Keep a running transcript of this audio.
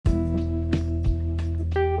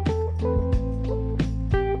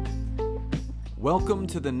Welcome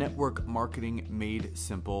to the Network Marketing Made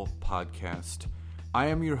Simple podcast. I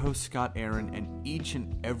am your host, Scott Aaron, and each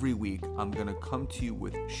and every week I'm going to come to you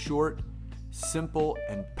with short, simple,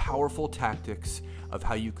 and powerful tactics of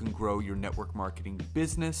how you can grow your network marketing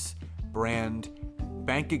business, brand,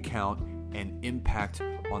 bank account, and impact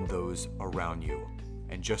on those around you.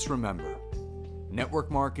 And just remember, network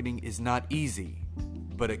marketing is not easy,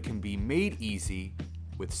 but it can be made easy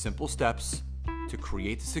with simple steps to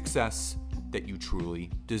create the success that you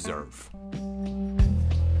truly deserve.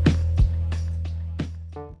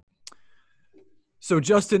 So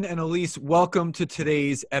Justin and Elise, welcome to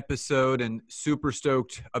today's episode, and super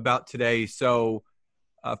stoked about today. So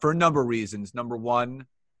for a number of reasons. Number one,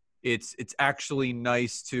 it's actually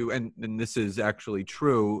nice to, and this is actually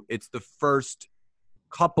true, it's the first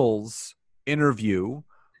couples interview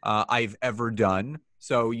I've ever done.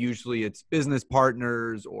 So usually it's business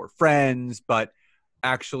partners or friends, but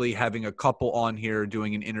actually having a couple on here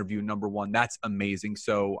doing an interview, number one, that's amazing.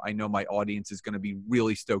 So I know my audience is going to be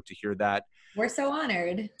really stoked to hear that. We're so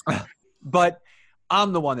honored. But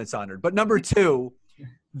I'm the one that's honored. But number two,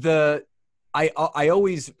 I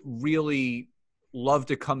always really love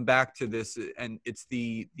to come back to this, and it's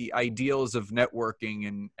the ideals of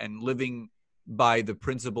networking and living by the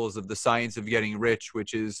principles of the science of getting rich,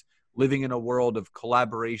 which is living in a world of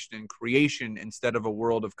collaboration and creation instead of a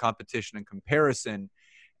world of competition and comparison.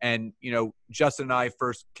 And, you know, Justin and I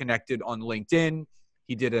first connected on LinkedIn.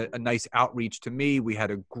 He did a nice outreach to me. We had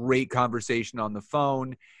a great conversation on the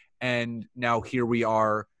phone. And now here we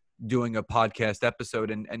are doing a podcast episode.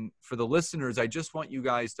 And for the listeners, I just want you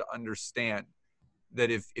guys to understand that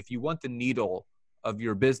if you want the needle of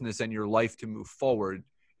your business and your life to move forward,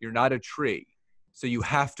 you're not a tree. So you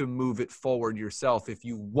have to move it forward yourself if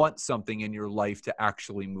you want something in your life to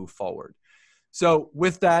actually move forward. So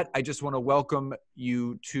with that, I just want to welcome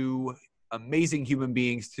you two amazing human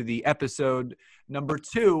beings to the episode. Number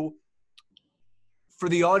two, for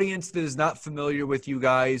the audience that is not familiar with you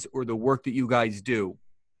guys or the work that you guys do,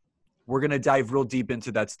 we're going to dive real deep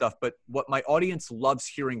into that stuff. But what my audience loves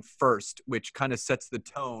hearing first, which kind of sets the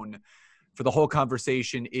tone for the whole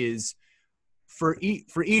conversation, is for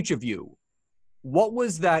each of you, what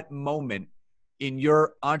was that moment in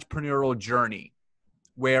your entrepreneurial journey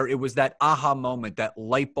where it was that aha moment, that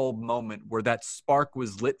light bulb moment where that spark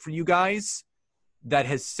was lit for you guys that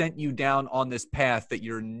has sent you down on this path that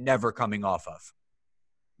you're never coming off of?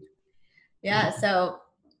 Yeah, so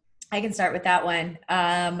I can start with that one.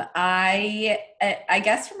 I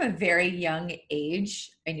guess from a very young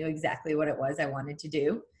age, I knew exactly what it was I wanted to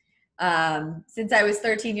do. Since I was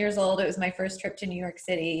 13 years old, it was my first trip to New York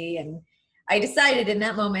City, and I decided in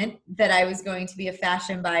that moment that I was going to be a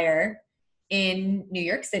fashion buyer in New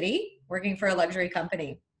York City, working for a luxury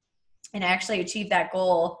company. And I actually achieved that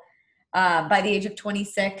goal by the age of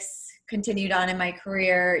 26, continued on in my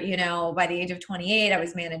career. You know, by the age of 28, I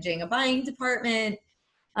was managing a buying department.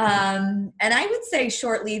 And I would say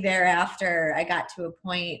shortly thereafter, I got to a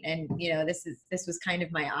point, and, you know, this was kind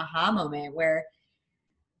of my aha moment where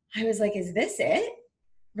I was like, is this it?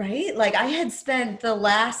 Right? Like, I had spent the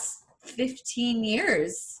last 15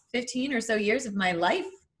 or so years of my life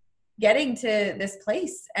getting to this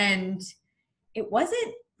place, and it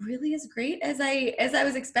wasn't really as great as I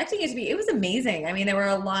was expecting it to be. It was amazing. I mean, there were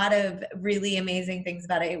a lot of really amazing things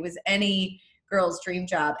about it. It was any girl's dream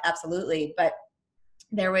job, absolutely, but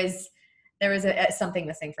there was something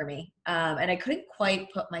missing for me, and I couldn't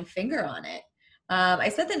quite put my finger on it. I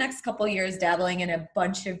spent the next couple of years dabbling in a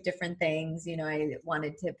bunch of different things. You know, I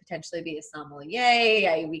wanted to potentially be a sommelier.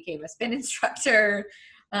 I became a spin instructor,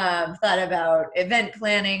 thought about event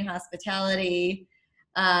planning, hospitality.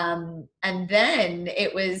 And then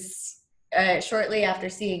it was shortly after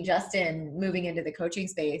seeing Justin moving into the coaching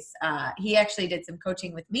space. He actually did some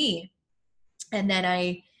coaching with me. And then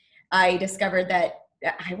I discovered that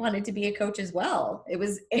I wanted to be a coach as well. It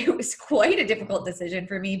was quite a difficult decision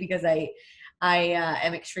for me because I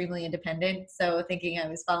am extremely independent, so thinking I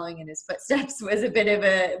was following in his footsteps was a bit of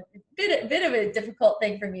a difficult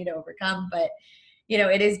thing for me to overcome. But, you know,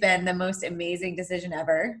 it has been the most amazing decision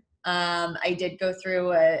ever. I did go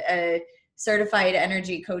through a certified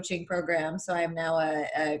energy coaching program, so I am now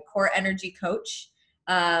a core energy coach,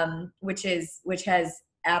 which has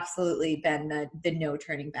absolutely been the no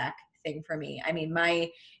turning back thing for me. I mean,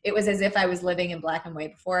 it was as if I was living in black and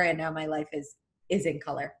white before, and now my life is in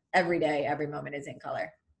color. Every day, every moment is in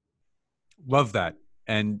color. Love that.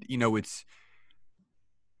 And, you know, it's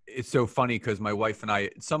so funny because my wife and I,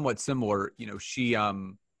 somewhat similar, you know,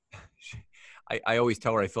 I always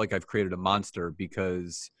tell her I feel like I've created a monster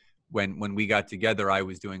because when we got together, I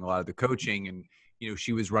was doing a lot of the coaching, and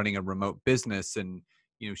she was running a remote business, and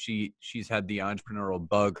she's had the entrepreneurial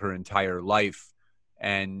bug her entire life,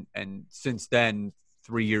 and since then,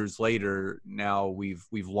 3 years later, now we've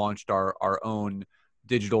launched our own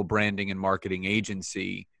digital branding and marketing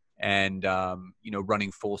agency, and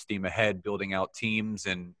running full steam ahead, building out teams,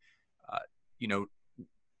 and uh, you know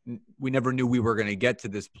we never knew we were going to get to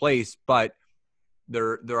this place, but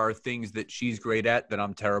there are things that she's great at that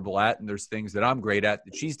I'm terrible at, and there's things that I'm great at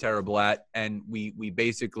that she's terrible at, and we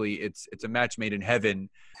basically, it's a match made in heaven,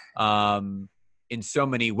 in so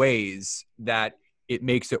many ways that it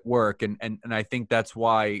makes it work. And I think that's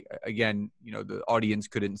why, again, the audience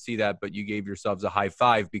couldn't see that, but you gave yourselves a high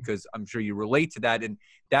five, because I'm sure you relate to that, and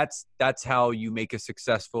that's how you make a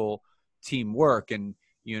successful team work. And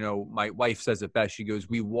my wife says it best. She goes,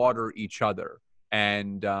 "We water each other."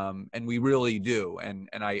 And we really do. And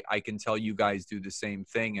I can tell you guys do the same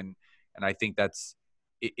thing. And I think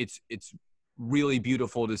it's really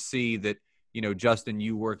beautiful to see that, Justin,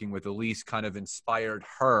 you working with Elise kind of inspired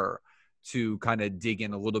her to kind of dig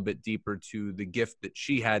in a little bit deeper to the gift that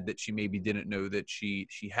she had, that she maybe didn't know that she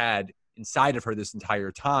had inside of her this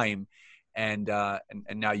entire time. And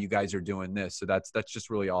now you guys are doing this. So that's just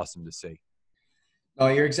really awesome to see. Oh,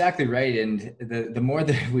 you're exactly right. And the more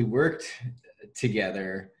that we worked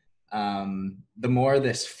together, the more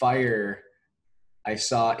this fire I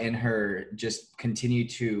saw in her just continue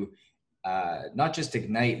to not just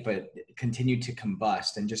ignite, but continue to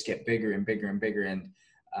combust and just get bigger and bigger and bigger. And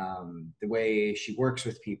the way she works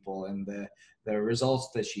with people, and the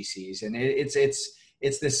results that she sees, and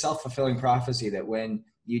it's this self-fulfilling prophecy that when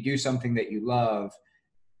you do something that you love,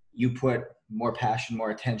 you put more passion, more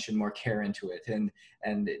attention, more care into it.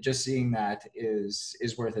 And just seeing that is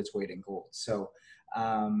worth its weight in gold. So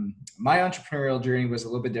my entrepreneurial journey was a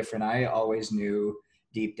little bit different. I always knew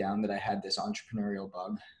deep down that I had this entrepreneurial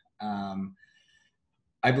bug.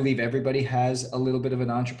 I believe everybody has a little bit of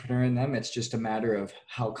an entrepreneur in them. It's just a matter of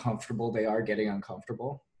how comfortable they are getting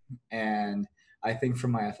uncomfortable. And I think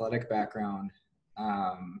from my athletic background,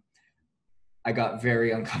 I got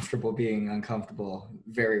very uncomfortable being uncomfortable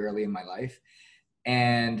very early in my life.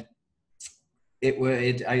 And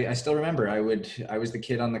I still remember, I was the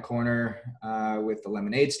kid on the corner with the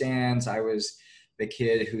lemonade stands. I was the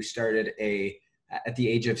kid who started at the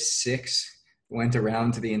age of 6, went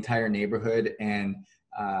around to the entire neighborhood and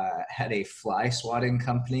had a fly swatting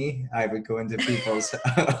company. I would go into people's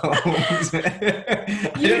homes.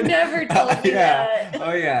 You never told me that.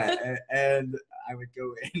 Oh yeah. And I would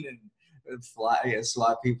go in and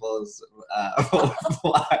swat people's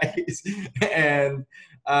flies, and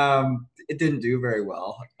it didn't do very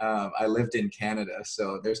well. I lived in Canada,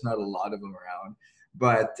 so there's not a lot of them around,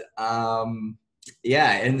 but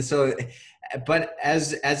yeah. And so, but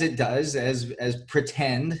as it does, as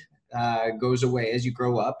pretend goes away, as you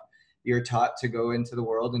grow up, you're taught to go into the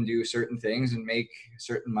world and do certain things and make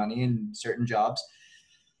certain money in certain jobs.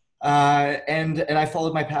 And I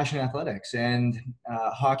followed my passion in athletics, and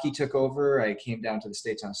hockey took over. I came down to the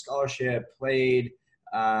States on a scholarship, played,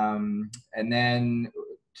 and then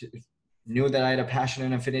knew that I had a passion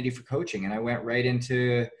and affinity for coaching. And I went right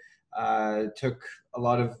into, took a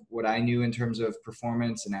lot of what I knew in terms of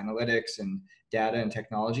performance and analytics and data and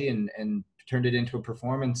technology, and turned it into a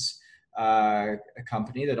performance a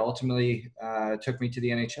company that ultimately took me to the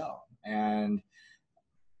NHL. And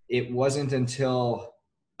it wasn't until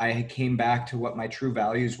I came back to what my true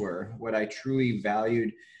values were, what I truly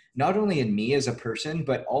valued, not only in me as a person,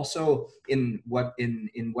 but also in what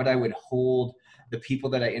I would hold the people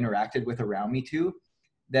that I interacted with around me to,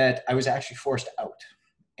 that I was actually forced out.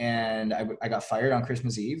 And I got fired on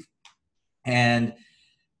Christmas Eve. And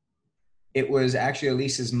it was actually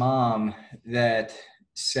Elise's mom that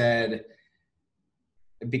said,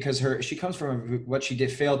 because she comes from, what she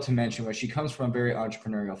failed to mention was she comes from a very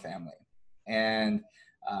entrepreneurial family. And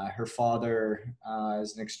her father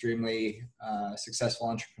is an extremely successful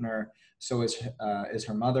entrepreneur. So is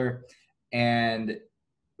her mother. And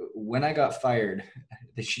when I got fired,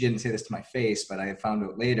 she didn't say this to my face, but I found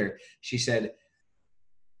out later, she said,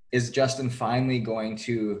 "Is Justin finally going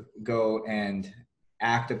to go and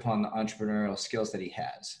act upon the entrepreneurial skills that he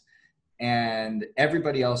has?" And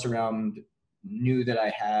everybody else around knew that I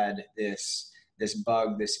had this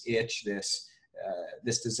bug, this itch,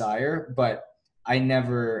 this desire, but I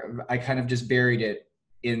kind of just buried it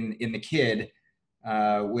in the kid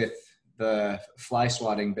with the fly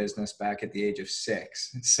swatting business back at the age of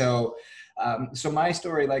 6. So my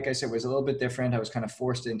story, like I said, was a little bit different. I was kind of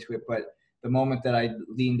forced into it, but the moment that I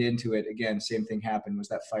leaned into it, again, same thing happened, was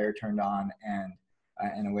that fire turned on,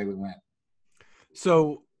 and away we went.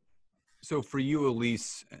 So So for you,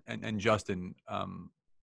 Elise and Justin,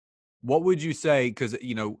 what would you say? Because,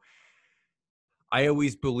 I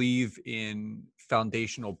always believe in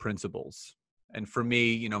foundational principles. And for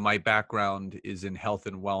me, my background is in health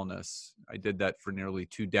and wellness. I did that for nearly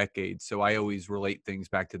 2 decades. So I always relate things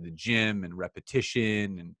back to the gym and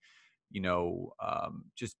repetition and,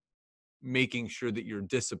 just making sure that you're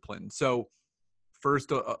disciplined. So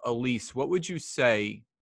first, Elise, what would you say,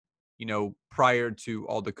 prior to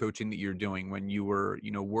all the coaching that you're doing when you were,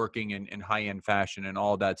 working in high-end fashion and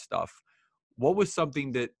all that stuff? What was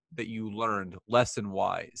something that you learned lesson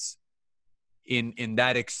wise in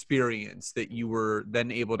that experience that you were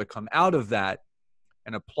then able to come out of that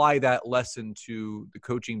and apply that lesson to the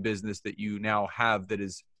coaching business that you now have that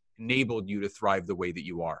has enabled you to thrive the way that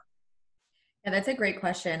you are? Yeah, that's a great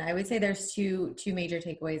question. I would say there's two major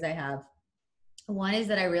takeaways I have. One is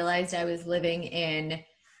that I realized I was living in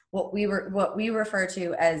what we refer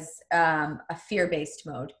to as a fear-based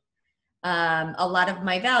mode. A lot of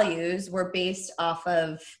my values were based off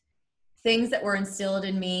of things that were instilled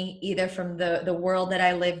in me, either from the world that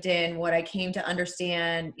I lived in, what I came to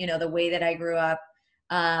understand, the way that I grew up.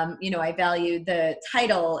 I valued the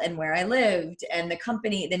title and where I lived and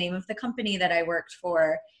the name of the company that I worked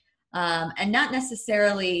for, and not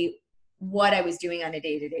necessarily what I was doing on a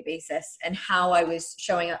day-to-day basis and how I was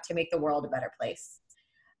showing up to make the world a better place.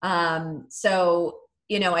 I've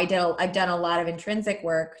done a lot of intrinsic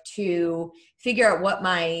work to figure out what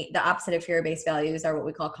the opposite of fear-based values are, what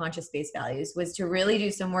we call conscious-based values, was to really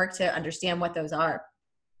do some work to understand what those are.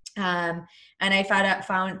 And I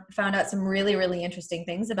found out some really, really interesting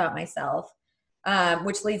things about myself,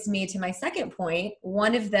 which leads me to my second point.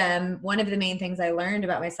 One of the main things I learned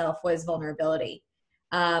about myself was vulnerability.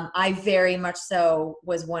 I very much so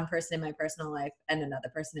was one person in my personal life and another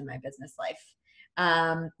person in my business life.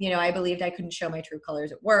 I believed I couldn't show my true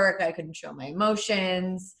colors at work. I couldn't show my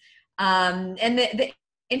emotions. And the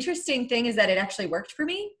interesting thing is that it actually worked for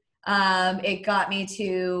me. It got me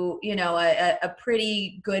to, a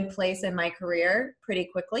pretty good place in my career pretty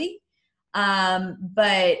quickly.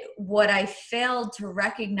 But what I failed to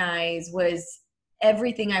recognize was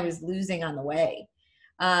everything I was losing on the way.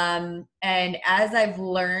 And as I've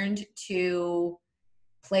learned to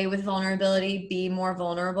play with vulnerability, be more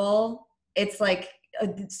vulnerable, it's like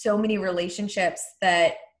so many relationships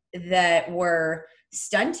that were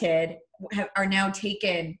stunted are now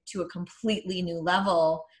taken to a completely new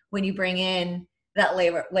level when you bring in that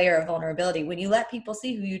layer of vulnerability, when you let people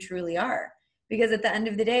see who you truly are. Because at the end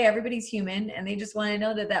of the day, everybody's human and they just want to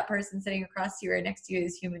know that that person sitting across to you or next to you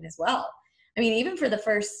is human as well. I mean, even for the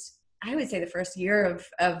first year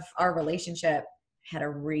of our relationship, I had a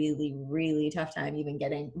really, really tough time even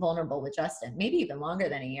getting vulnerable with Justin, maybe even longer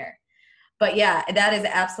than a year. But yeah, that is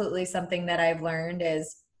absolutely something that I've learned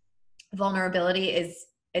is vulnerability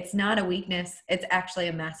it's not a weakness. It's actually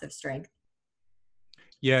a massive strength.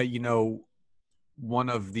 Yeah. One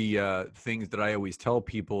of the things that I always tell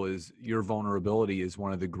people is your vulnerability is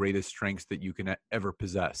one of the greatest strengths that you can ever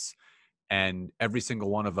possess. And every single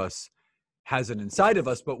one of us has it inside of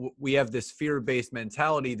us, but we have this fear-based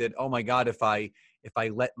mentality that, oh my God, if I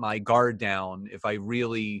let my guard down, if I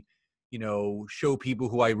really, show people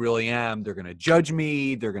who I really am, they're going to judge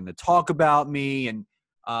me, they're going to talk about me. And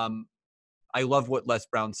I love what Les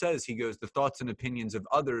Brown says. He goes, the thoughts and opinions of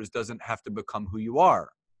others doesn't have to become who you are.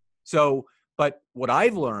 So, but what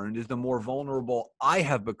I've learned is the more vulnerable I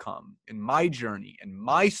have become in my journey and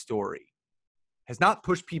my story has not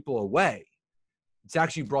pushed people away. It's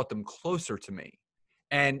actually brought them closer to me.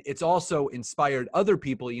 And it's also inspired other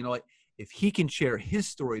people, if he can share his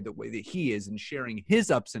story the way that he is and sharing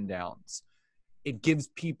his ups and downs, it gives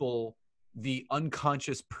people the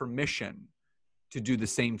unconscious permission to do the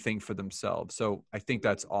same thing for themselves. So I think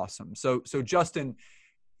that's awesome. So Justin,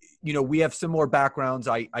 we have similar backgrounds.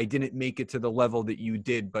 I didn't make it to the level that you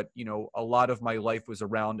did, but, a lot of my life was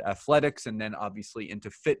around athletics and then obviously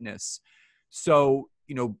into fitness. So,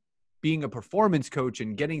 being a performance coach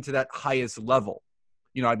and getting to that highest level,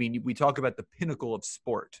 we talk about the pinnacle of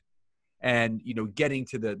sport and, getting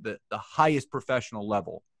to the highest professional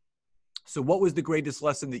level. So what was the greatest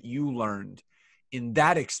lesson that you learned in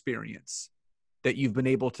that experience that you've been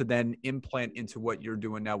able to then implant into what you're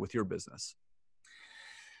doing now with your business?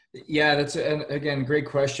 Yeah, that's again, great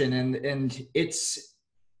question. And it's,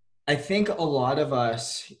 I think a lot of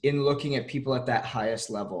us in looking at people at that highest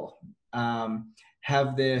level,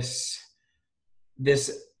 have this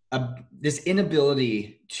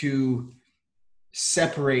inability to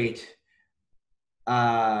separate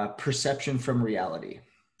perception from reality.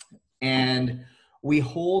 And we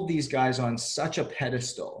hold these guys on such a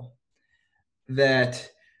pedestal that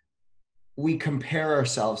we compare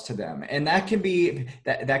ourselves to them. And that can be,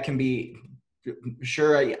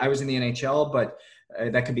 sure, I was in the NHL, but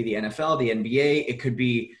that could be the NFL, the NBA. It could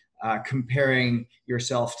be comparing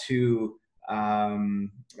yourself to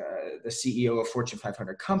the CEO of Fortune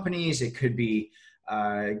 500 companies. It could be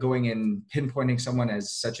going and pinpointing someone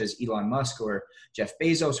such as Elon Musk or Jeff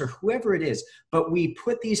Bezos or whoever it is. But we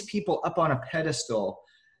put these people up on a pedestal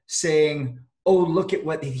saying, oh, look at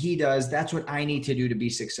what he does. That's what I need to do to be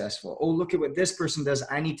successful. Oh, look at what this person does.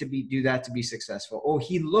 I need to do that to be successful. Oh,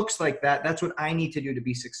 he looks like that. That's what I need to do to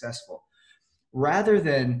be successful. Rather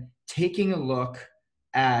than taking a look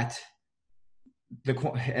at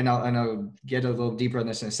and I'll get a little deeper on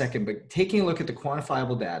this in a second, but taking a look at the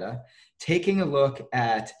quantifiable data, taking a look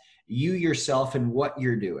at you yourself and what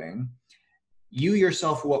you're doing, you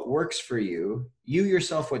yourself, what works for you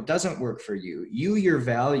yourself, what doesn't work for you, your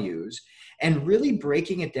values, and really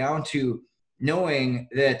breaking it down to knowing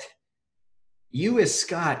that you as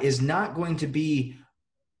Scott is not going to be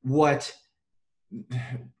what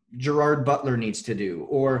Gerard Butler needs to do,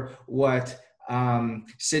 or what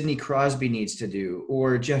Sidney Crosby needs to do,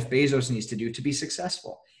 or Jeff Bezos needs to do to be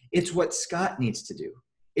successful. It's what Scott needs to do.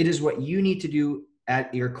 It is what you need to do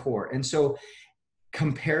at your core. And so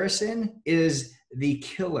comparison is the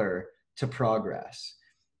killer to progress.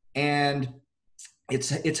 And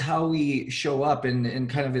it's how we show up and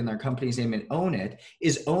kind of in our company's name and own it,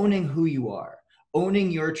 is owning who you are, owning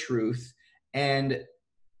your truth, and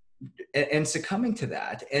succumbing to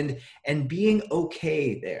that, and being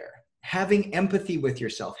okay there, having empathy with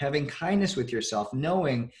yourself, having kindness with yourself,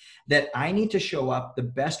 knowing that I need to show up the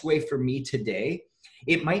best way for me today.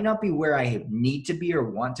 It might not be where I need to be or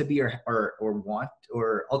want to be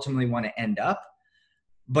or ultimately want to end up,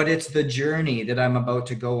 but it's the journey that I'm about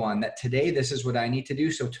to go on, that today this is what I need to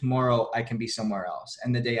do, so tomorrow I can be somewhere else,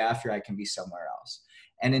 and the day after I can be somewhere else,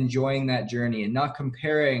 and enjoying that journey and not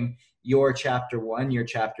comparing your chapter 1, your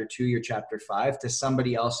chapter 2, your chapter 5 to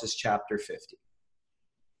somebody else's chapter 50.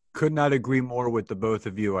 Could not agree more with the both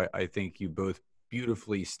of you. I think you both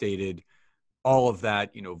beautifully stated all of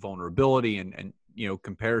that, vulnerability and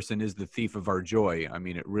comparison is the thief of our joy. I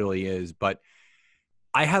mean, it really is. But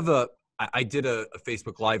I did a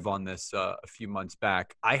Facebook Live on this a few months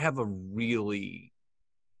back. I have a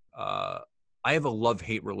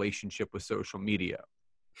love-hate relationship with social media.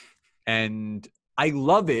 And I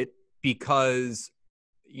love it because,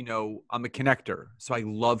 I'm a connector. So I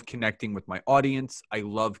love connecting with my audience. I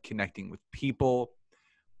love connecting with people.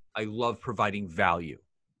 I love providing value.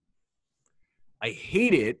 I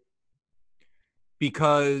hate it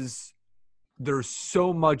because there's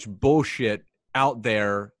so much bullshit out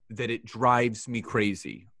there that it drives me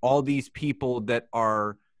crazy. All these people that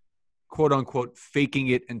are quote unquote faking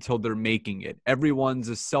it until they're making it. Everyone's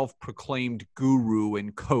a self-proclaimed guru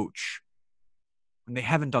and coach, and they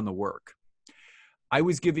haven't done the work. I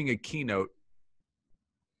was giving a keynote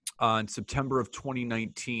on September of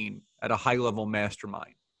 2019 at a high-level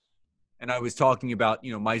mastermind. And I was talking about,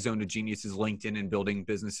 my zone of genius is LinkedIn and building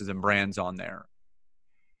businesses and brands on there.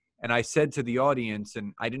 And I said to the audience,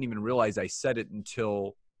 and I didn't even realize I said it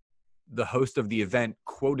until the host of the event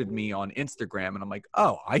quoted me on Instagram. And I'm like,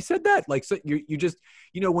 oh, I said that? Like, so you just,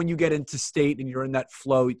 when you get into state and you're in that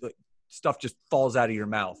flow, stuff just falls out of your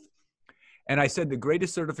mouth. And I said, the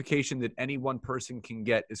greatest certification that any one person can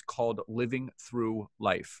get is called living through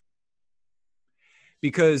life.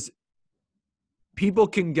 Because people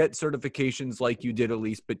can get certifications like you did,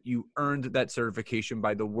 Elise, but you earned that certification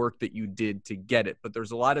by the work that you did to get it. But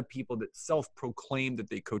there's a lot of people that self-proclaim that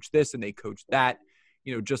they coach this and they coach that,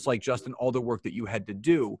 just like Justin, all the work that you had to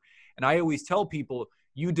do. And I always tell people,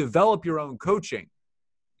 you develop your own coaching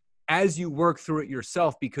as you work through it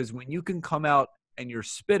yourself, because when you can come out and you're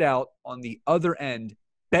spit out on the other end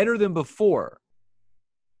better than before,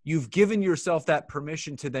 you've given yourself that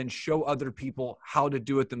permission to then show other people how to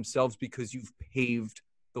do it themselves because you've paved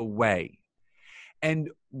the way. And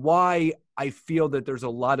why I feel that there's a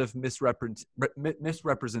lot of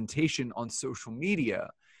misrepresentation on social media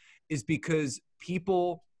is because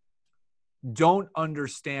people don't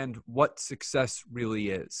understand what success really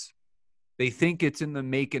is. They think it's in the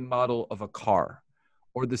make and model of a car,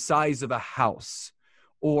 or the size of a house,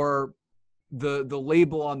 or the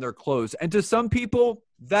label on their clothes. And to some people,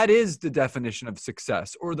 that is the definition of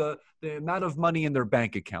success, or the amount of money in their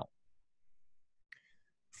bank account.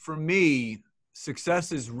 For me,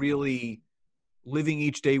 success is really living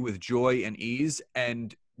each day with joy and ease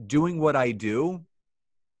and doing what I do,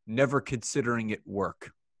 never considering it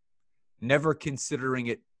work, never considering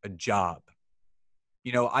it a job.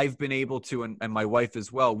 I've been able to, and my wife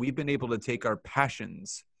as well, we've been able to take our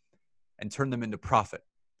passions and turn them into profit.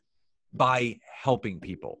 by helping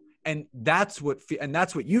people. And that's what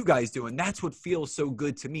you guys do. And that's what feels so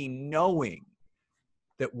good to me, knowing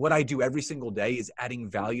that what I do every single day is adding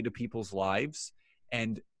value to people's lives,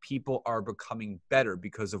 and people are becoming better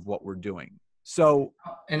because of what we're doing. So,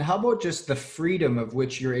 and how about just the freedom of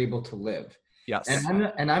which you're able to live? yes.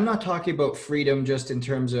 And I'm not talking about freedom just in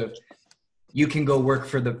terms of you can go work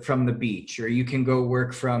from the beach, or you can go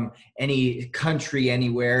work from any country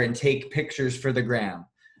anywhere and take pictures for the gram.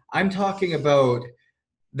 I'm talking about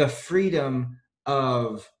the freedom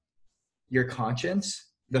of your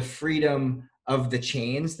conscience, the freedom of the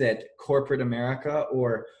chains that corporate America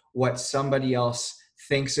or what somebody else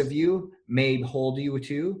thinks of you may hold you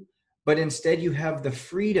to, but instead you have the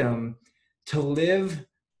freedom to live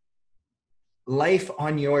life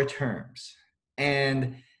on your terms,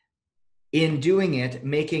 and in doing it,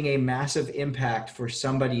 making a massive impact for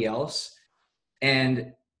somebody else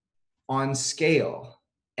and on scale.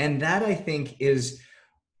 And that, I think, is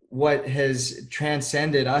what has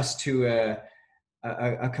transcended us to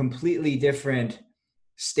a completely different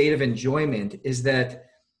state of enjoyment, is that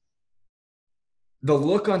the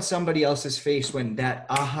look on somebody else's face when that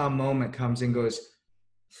aha moment comes and goes,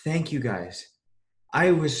 thank you guys.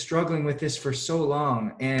 I was struggling with this for so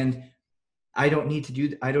long, and I don't need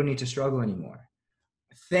to struggle anymore.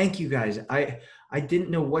 Thank you guys. I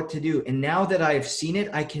didn't know what to do. And now that I've seen it,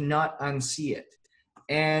 I cannot unsee it.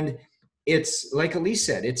 And it's like Elise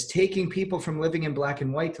said, it's taking people from living in black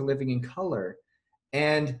and white to living in color.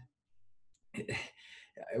 And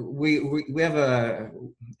we have a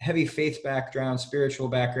heavy faith background, spiritual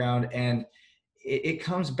background, and it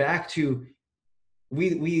comes back to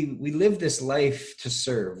we live this life to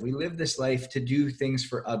serve. We live this life to do things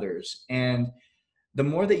for others. And the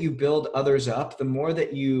more that you build others up, the more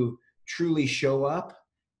that you truly show up,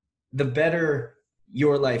 the better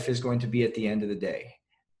your life is going to be at the end of the day.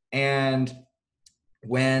 And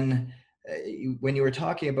when you were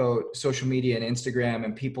talking about social media and Instagram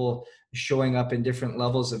and people showing up in different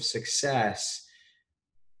levels of success,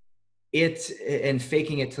 and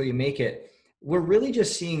faking it till you make it, we're really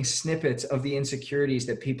just seeing snippets of the insecurities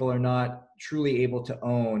that people are not truly able to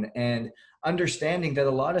own, and understanding that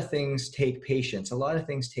a lot of things take patience, a lot of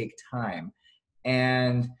things take time.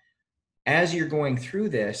 And as you're going through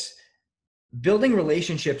this, building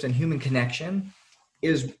relationships and human connection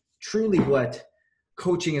is truly what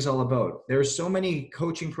coaching is all about. There's so many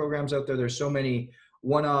coaching programs out there. There's so many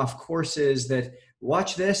one-off courses that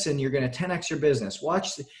watch this and you're going to 10x your business.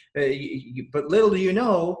 But little do you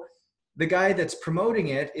know, the guy that's promoting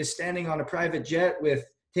it is standing on a private jet with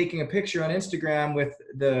taking a picture on Instagram with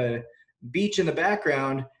the beach in the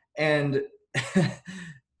background. And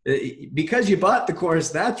because you bought the course,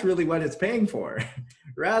 that's really what it's paying for,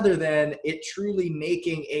 rather than it truly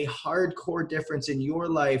making a hardcore difference in your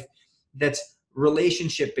life that's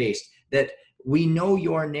relationship based, that we know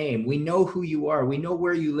your name, we know who you are, we know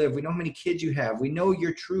where you live, we know how many kids you have, we know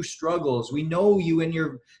your true struggles, we know you in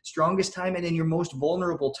your strongest time and in your most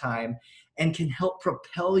vulnerable time, and can help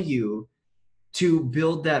propel you to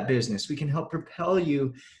build that business. We can help propel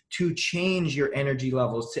you to change your energy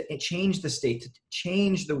levels, to change the state, to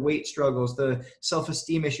change the weight struggles, the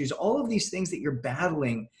self-esteem issues, all of these things that you're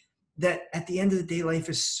battling, that at the end of the day, life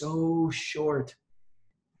is so short.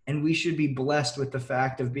 And we should be blessed with the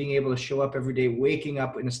fact of being able to show up every day, waking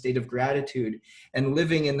up in a state of gratitude and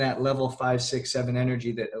living in that level 5, 6, 7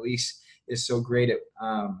 energy that Elise is so great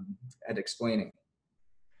at explaining.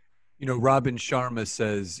 You know, Robin Sharma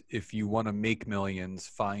says, if you want to make millions,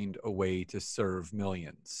 find a way to serve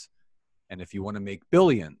millions. And if you want to make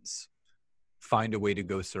billions, find a way to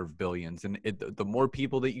go serve billions. And the more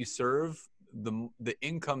people that you serve, the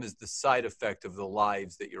income is the side effect of the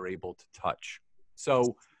lives that you're able to touch.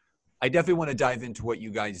 So I definitely want to dive into what you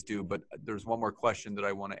guys do, but there's one more question that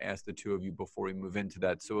I want to ask the two of you before we move into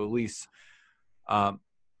that. So Elise, and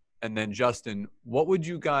then Justin, what would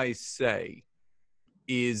you guys say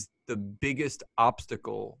is the biggest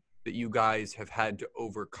obstacle that you guys have had to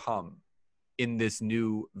overcome in this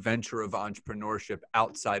new venture of entrepreneurship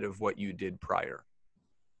outside of what you did prior?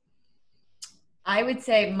 I would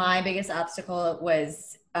say my biggest obstacle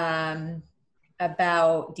was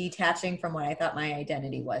about detaching from what I thought my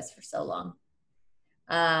identity was for so long.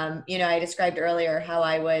 You know, I described earlier how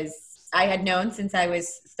I had known since I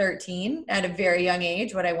was 13 at a very young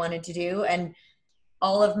age what I wanted to do. And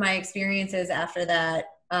all of my experiences after that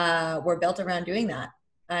were built around doing that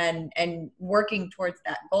and working towards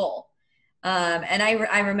that goal. And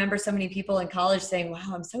I remember so many people in college saying,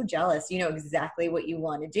 wow, I'm so jealous. You know exactly what you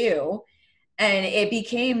want to do. And it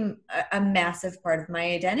became a massive part of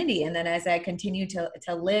my identity. And then as I continued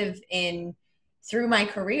to live in through my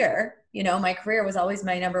career, my career was always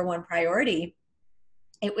my number one priority.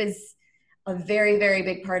 It was a very, very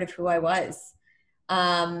big part of who I was.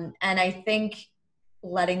 And I think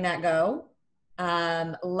letting that go,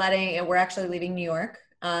 we're actually leaving New York,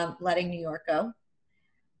 letting New York go,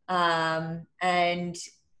 and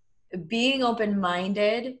being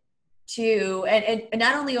open-minded to, and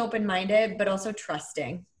not only open-minded, but also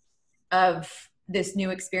trusting of this new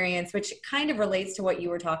experience, which kind of relates to what you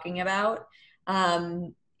were talking about.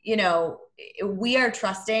 We are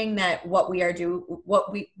trusting that what we do,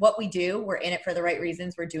 we're in it for the right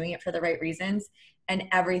reasons. We're doing it for the right reasons, and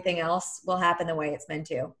everything else will happen the way it's meant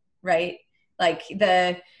to, right? Like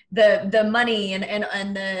the money and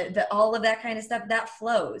the all of that kind of stuff that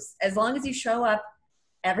flows as long as you show up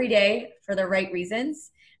every day for the right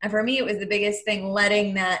reasons. And for me, it was the biggest thing,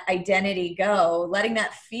 letting that identity go, letting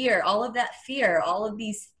that fear, all of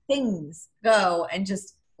these things go, and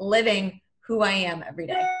just living who I am every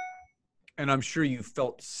day. And I'm sure you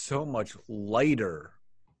felt so much lighter.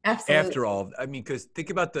 Absolutely. After all. I mean, because think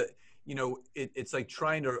about it's like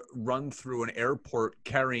trying to run through an airport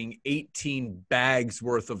carrying 18 bags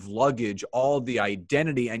worth of luggage, all the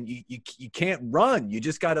identity, and you can't run. You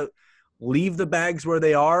just got to leave the bags where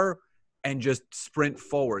they are and just sprint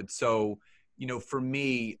forward. So, for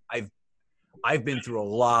me, I've been through a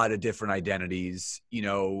lot of different identities,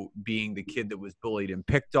 being the kid that was bullied and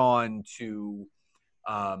picked on, to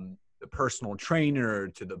the personal trainer,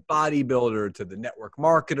 to the bodybuilder, to the network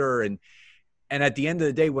marketer. And at the end of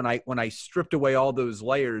the day, when I stripped away all those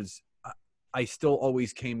layers, I still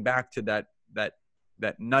always came back to that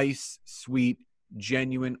nice, sweet,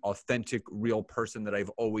 genuine, authentic, real person that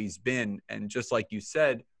I've always been. And just like you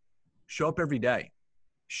said, show up every day.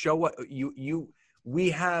 Show what we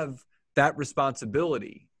have that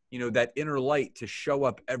responsibility, that inner light to show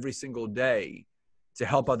up every single day to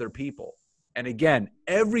help other people. And again,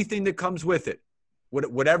 everything that comes with it,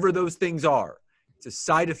 whatever those things are, it's a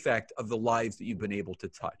side effect of the lives that you've been able to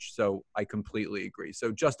touch. So I completely agree.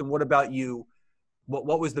 So Justin, what about you?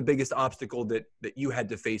 What was the biggest obstacle that you had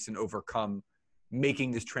to face and overcome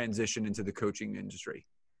making this transition into the coaching industry?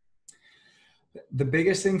 The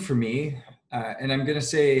biggest thing for me, and I'm going to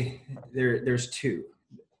say there's two.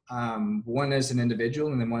 One as an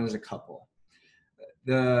individual and then one as a couple.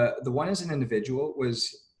 The one as an individual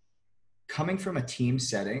was coming from a team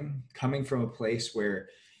setting, coming from a place where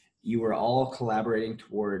you were all collaborating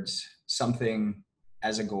towards something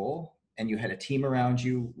as a goal, and you had a team around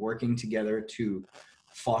you working together to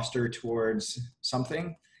foster towards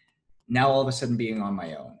something. Now all of a sudden being on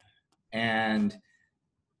my own and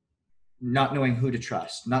not knowing who to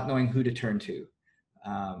trust, not knowing who to turn to,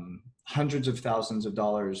 hundreds of thousands of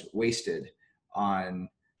dollars wasted on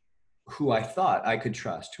who I thought I could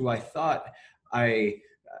trust, who I thought I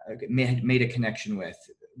made a connection with,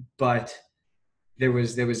 but there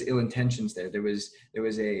was ill intentions there. There was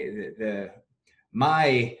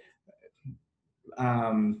my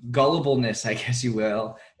gullibleness, I guess you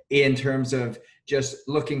will, in terms of just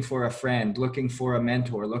looking for a friend, looking for a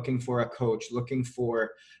mentor, looking for a coach, looking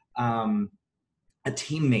for a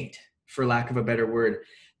teammate, for lack of a better word,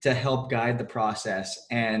 to help guide the process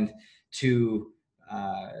and to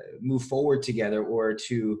move forward together, or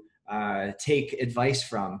to take advice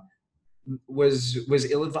from, was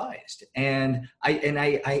ill-advised. And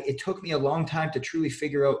it took me a long time to truly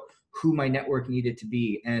figure out who my network needed to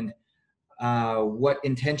be, and what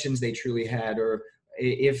intentions they truly had, or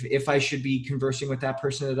if I should be conversing with that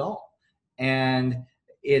person at all. And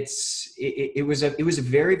it was a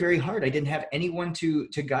very, very hard. I didn't have anyone to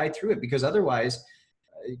guide through it, because otherwise,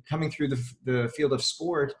 coming through the field of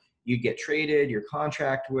sport, you'd get traded, your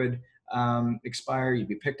contract would expire, you'd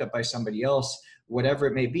be picked up by somebody else, whatever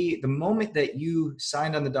it may be. The moment that you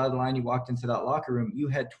signed on the dotted line, you walked into that locker room, you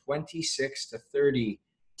had 26 to 30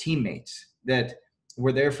 teammates that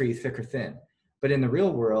were there for you thick or thin. But in the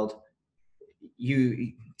real world,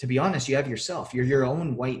 to be honest, you have yourself. You're your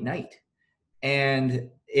own white knight.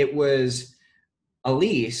 And it was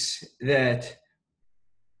Elise that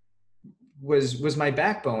was my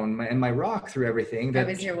backbone and my rock through everything. That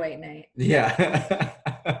was your white knight. Yeah.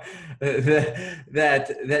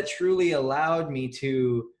 that truly allowed me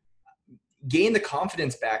to gain the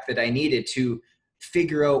confidence back that I needed to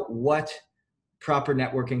figure out what proper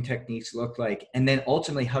networking techniques look like, and then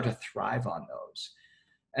ultimately how to thrive on those.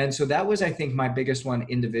 And so that was, I think, my biggest one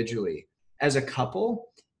individually. As a couple,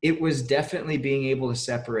 it was definitely being able to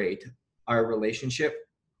separate our relationship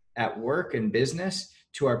at work and business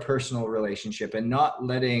to our personal relationship, and not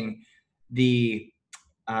letting the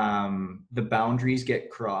boundaries get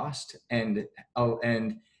crossed, and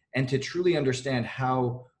to truly understand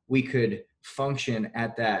how we could function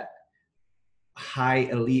at that high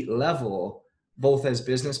elite level, both as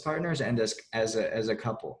business partners and as a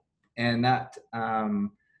couple. And that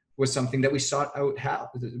was something that we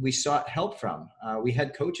sought help from. We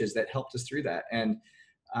had coaches that helped us through that, and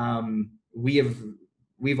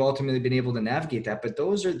we've ultimately been able to navigate that. But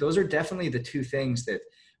those are definitely the two things that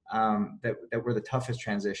were the toughest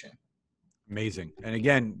transition. Amazing. And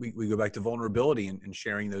again, we go back to vulnerability, and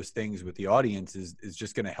sharing those things with the audience is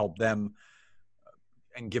just going to help them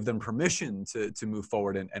and give them permission to move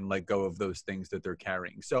forward and let go of those things that they're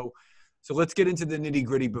carrying. So let's get into the nitty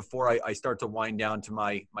gritty before I start to wind down to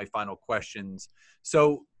my final questions.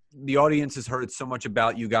 So the audience has heard so much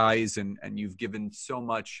about you guys, and you've given so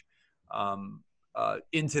much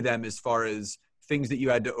into them as far as things that you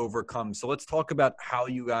had to overcome. So let's talk about how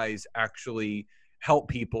you guys actually help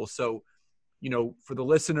people. So, for the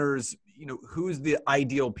listeners, who's the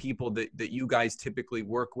ideal people that you guys typically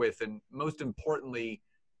work with? And most importantly,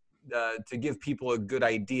 to give people a good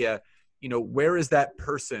idea, where is that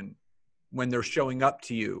person when they're showing up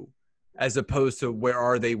to you, as opposed to where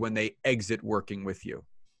are they when they exit working with you?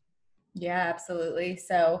 Yeah, absolutely.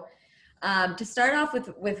 So to start off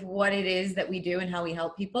with what it is that we do and how we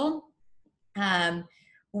help people,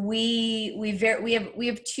 we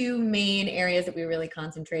have two main areas that we really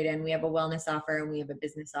concentrate in. We have a wellness offer and we have a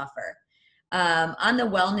business offer. On the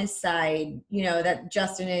wellness side, that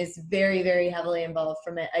Justin is very, very heavily involved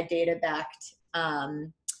from a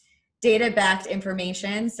data-backed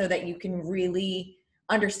information, so that you can really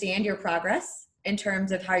understand your progress in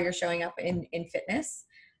terms of how you're showing up in fitness.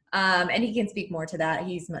 And he can speak more to that.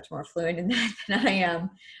 He's much more fluent in that than I am.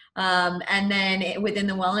 And then within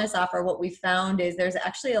the wellness offer, what we found is there's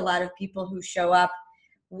actually a lot of people who show up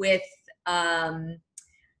with a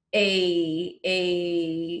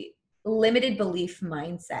limited belief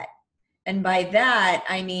mindset. And by that,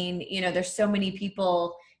 I mean, there's so many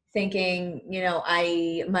people thinking,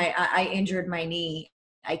 I injured my knee.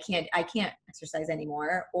 I can't exercise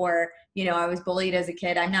anymore. Or, I was bullied as a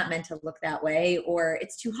kid. I'm not meant to look that way, or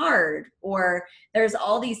it's too hard, or there's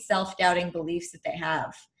all these self-doubting beliefs that they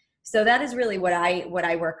have. So that is really what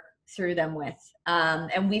I work through them with.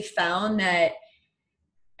 And we found that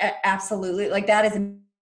absolutely, like, that is,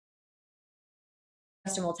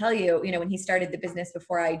 Justin will tell you, when he started the business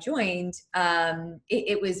before I joined,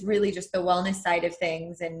 it was really just the wellness side of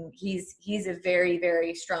things. And he's a very,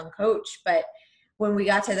 very strong coach. But when we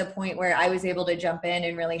got to the point where I was able to jump in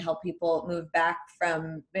and really help people move back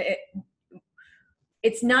from it,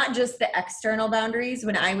 it's not just the external boundaries.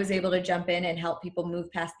 When I was able to jump in and help people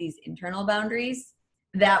move past these internal boundaries,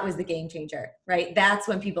 that was the game changer, right? That's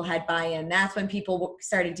when people had buy-in. That's when people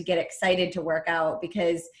started to get excited to work out,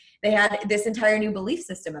 because they had this entire new belief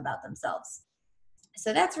system about themselves.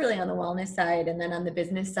 So that's really on the wellness side. And then on the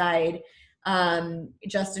business side,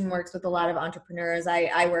 Justin works with a lot of entrepreneurs.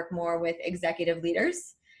 I work more with executive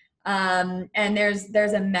leaders. And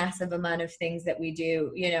there's a massive amount of things that we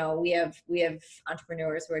do. We have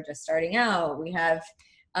entrepreneurs who are just starting out. We have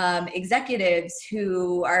executives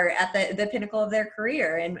who are at the pinnacle of their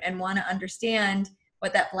career and want to understand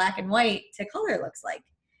what that black and white to color looks like.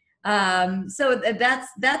 So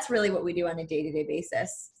that's really what we do on a day-to-day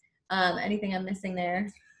basis. Anything I'm missing there?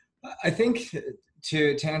 I think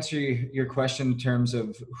to answer your question in terms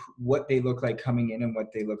of what they look like coming in and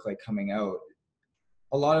what they look like coming out,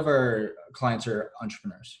 a lot of our clients are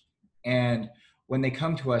entrepreneurs, and when they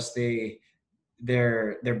come to us, they're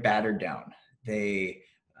battered down.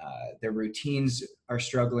 Their routines are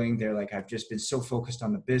struggling. They're like, I've just been so focused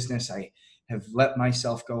on the business. I have let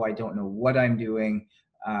myself go. I don't know what I'm doing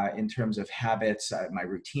in terms of habits. My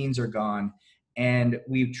routines are gone. And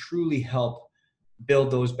we truly help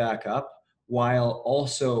build those back up, while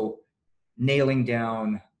also nailing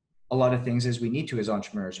down a lot of things as we need to as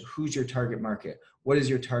entrepreneurs. Who's your target market? What is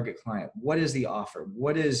your target client? What is the offer?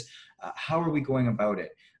 How are we going about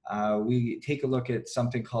it? We take a look at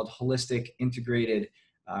something called holistic integrated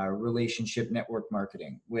relationship network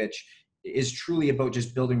marketing, which is truly about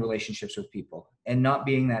just building relationships with people and not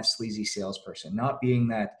being that sleazy salesperson, not being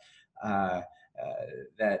that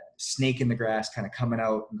that snake in the grass kind of coming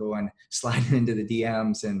out and going sliding into the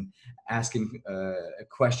DMs and asking a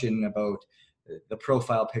question about the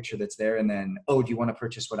profile picture that's there, and then, oh, do you want to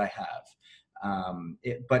purchase what I have?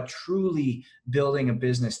 But truly building a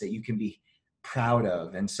business that you can be proud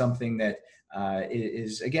of, and something that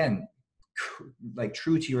is, again, like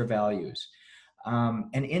true to your values.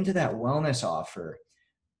 And into that wellness offer,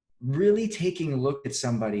 really taking a look at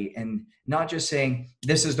somebody and not just saying,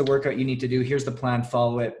 this is the workout you need to do, here's the plan,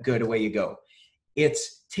 follow it, good, away you go.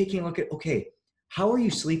 It's taking a look at, okay, how are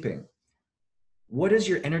you sleeping? what is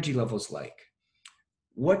your energy levels like?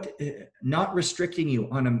 What, not restricting you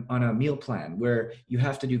on a meal plan where you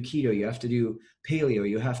have to do keto, you have to do paleo,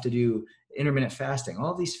 you have to do intermittent fasting,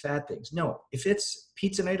 all these fad things. No, if it's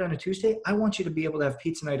pizza night on a Tuesday, I want you to be able to have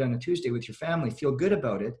pizza night on a Tuesday with your family, feel good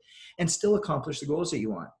about it, and still accomplish the goals that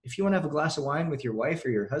you want. If you want to have a glass of wine with your wife or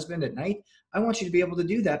your husband at night, I want you to be able to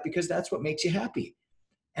do that because that's what makes you happy.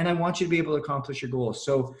 And I want you to be able to accomplish your goals.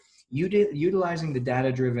 So utilizing the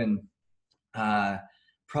data-driven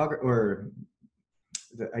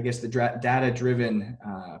data-driven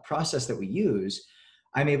process that we use,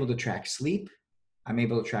 I'm able to track sleep, I'm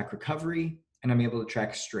able to track recovery, and I'm able to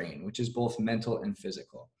track strain, which is both mental and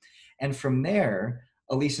physical. And from there,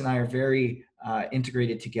 Elise and I are very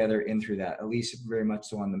integrated together in through that. Elise very much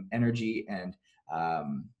so on the energy and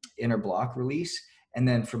inner block release. And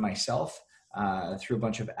then for myself, through a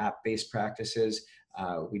bunch of app-based practices,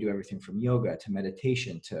 we do everything from yoga to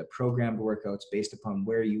meditation to programmed workouts based upon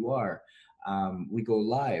where you are. We go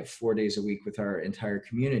live 4 days a week with our entire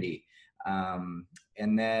community.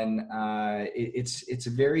 And then it's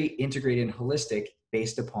very integrated and holistic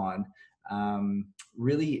based upon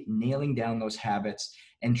really nailing down those habits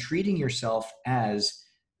and treating yourself as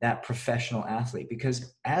that professional athlete.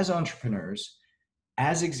 Because as entrepreneurs,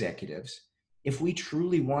 as executives, if we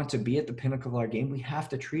truly want to be at the pinnacle of our game, we have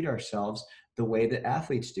to treat ourselves the way that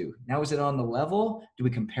athletes do. Now, is it on the level? Do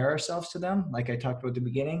we compare ourselves to them? Like I talked about at the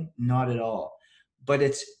beginning, not at all. But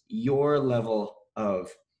it's your level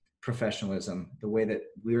of professionalism, the way that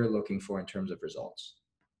we're looking for in terms of results.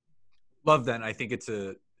 Love that. And I think it's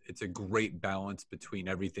a great balance between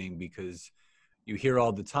everything, because you hear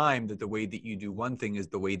all the time that the way that you do one thing is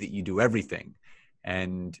the way that you do everything.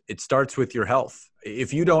 And it starts with your health.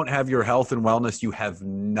 If you don't have your health and wellness, you have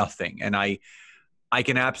nothing. And I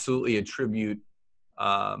can absolutely attribute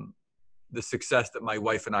the success that my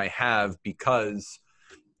wife and I have because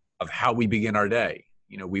of how we begin our day.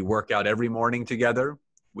 You know, we work out every morning together.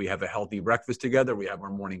 We have a healthy breakfast together. We have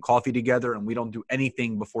our morning coffee together, and we don't do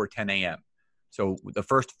anything before 10 a.m. So the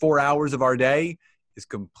first 4 hours of our day is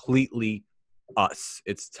completely us.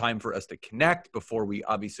 It's time for us to connect before we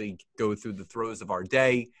obviously go through the throes of our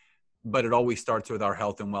day, but it always starts with our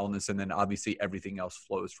health and wellness, and then obviously everything else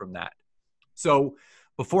flows from that. So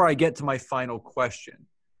before I get to my final question,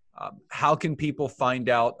 how can people find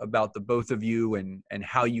out about the both of you and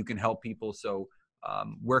how you can help people? So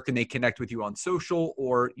where can they connect with you on social,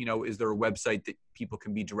 or, you know, is there a website that people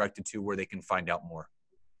can be directed to where they can find out more?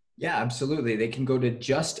 Yeah, absolutely. They can go to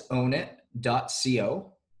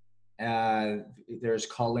justownit.co. There's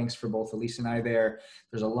call links for both Elise and I there.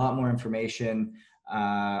 There's a lot more information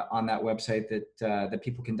on that website that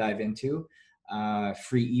people can dive into.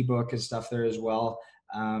 Free ebook and stuff there as well.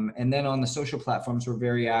 And then on the social platforms, we're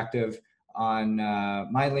very active on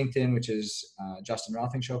my LinkedIn, which is Justin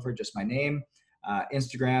Rothingshofer, just my name.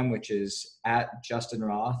 Instagram, which is at Justin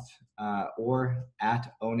Roth or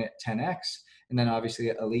at OwnIt10X. And then obviously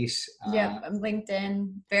Elise.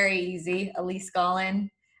 LinkedIn, very easy, Elise Gollin.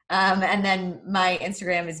 And then my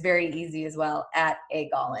Instagram is very easy as well, at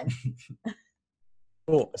 @agollin.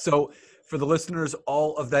 Cool. So for the listeners,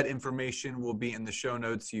 all of that information will be in the show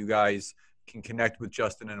notes. You guys can connect with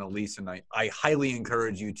Justin and Elise, and I highly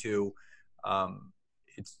encourage you to.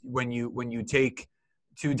 It's when you take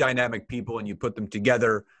two dynamic people and you put them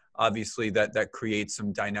together, obviously that creates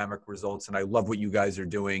some dynamic results. And I love what you guys are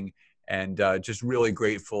doing, and just really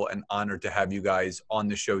grateful and honored to have you guys on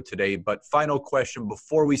the show today. But final question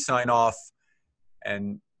before we sign off,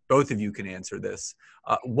 and both of you can answer this.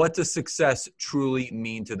 What does success truly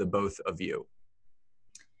mean to the both of you?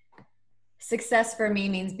 Success for me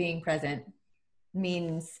means being present,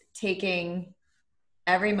 means taking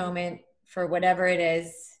every moment for whatever it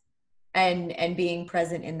is and being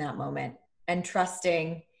present in that moment, and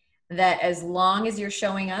trusting that as long as you're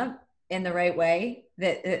showing up in the right way,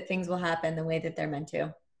 that things will happen the way that they're meant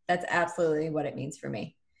to. That's absolutely what it means for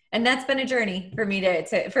me. And that's been a journey for me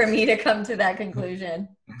to come to that conclusion.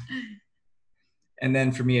 And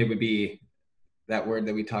then for me, it would be that word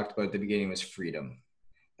that we talked about at the beginning was freedom.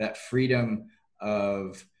 That freedom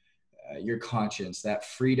of your conscience, that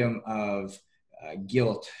freedom of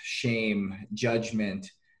guilt, shame,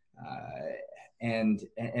 judgment, and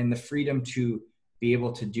the freedom to be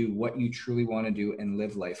able to do what you truly want to do and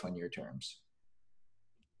live life on your terms.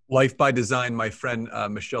 Life by design. My friend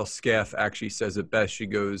Michelle Scaff actually says it best. She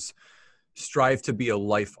goes, strive to be a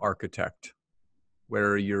life architect,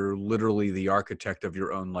 where you're literally the architect of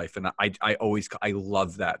your own life. And I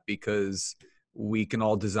love that, because we can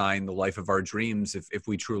all design the life of our dreams if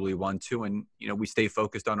we truly want to. And, you know, we stay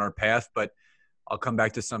focused on our path. But I'll come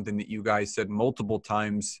back to something that you guys said multiple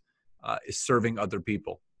times is serving other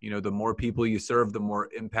people. You know, the more people you serve, the more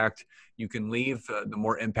impact you can leave, the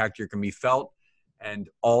more impact you can be felt. And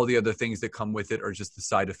all the other things that come with it are just the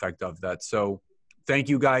side effect of that. So thank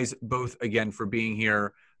you guys both again for being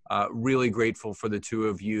here. Really grateful for the two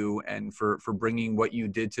of you and for bringing what you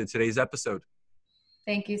did to today's episode.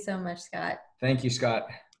 Thank you so much, Scott. Thank you, Scott.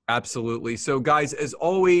 Absolutely. So guys, as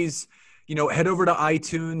always, you know, head over to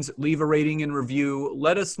iTunes, leave a rating and review.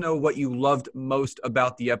 Let us know what you loved most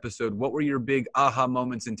about the episode. What were your big aha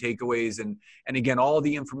moments and takeaways? And again, all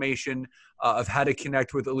the information of how to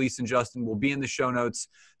connect with Elise and Justin will be in the show notes.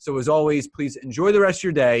 So as always, please enjoy the rest of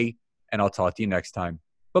your day, and I'll talk to you next time.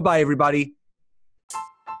 Bye-bye, everybody.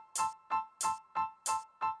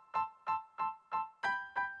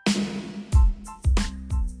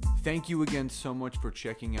 Thank you again so much for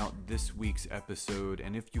checking out this week's episode.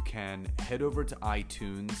 And if you can, head over to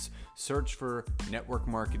iTunes, search for Network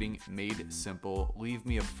Marketing Made Simple, leave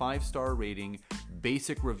me a 5-star rating,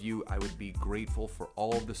 basic review. I would be grateful for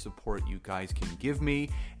all of the support you guys can give me.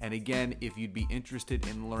 And again, if you'd be interested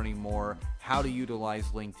in learning more how to utilize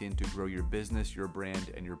LinkedIn to grow your business, your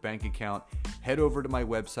brand, and your bank account, head over to my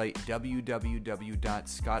website,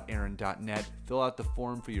 www.scottaaron.net. Fill out the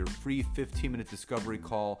form for your free 15-minute discovery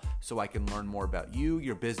call so I can learn more about you,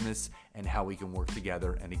 your business, and how we can work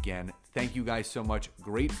together. And again, thank you guys so much.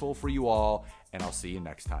 Grateful for you all, and I'll see you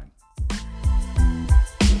next time.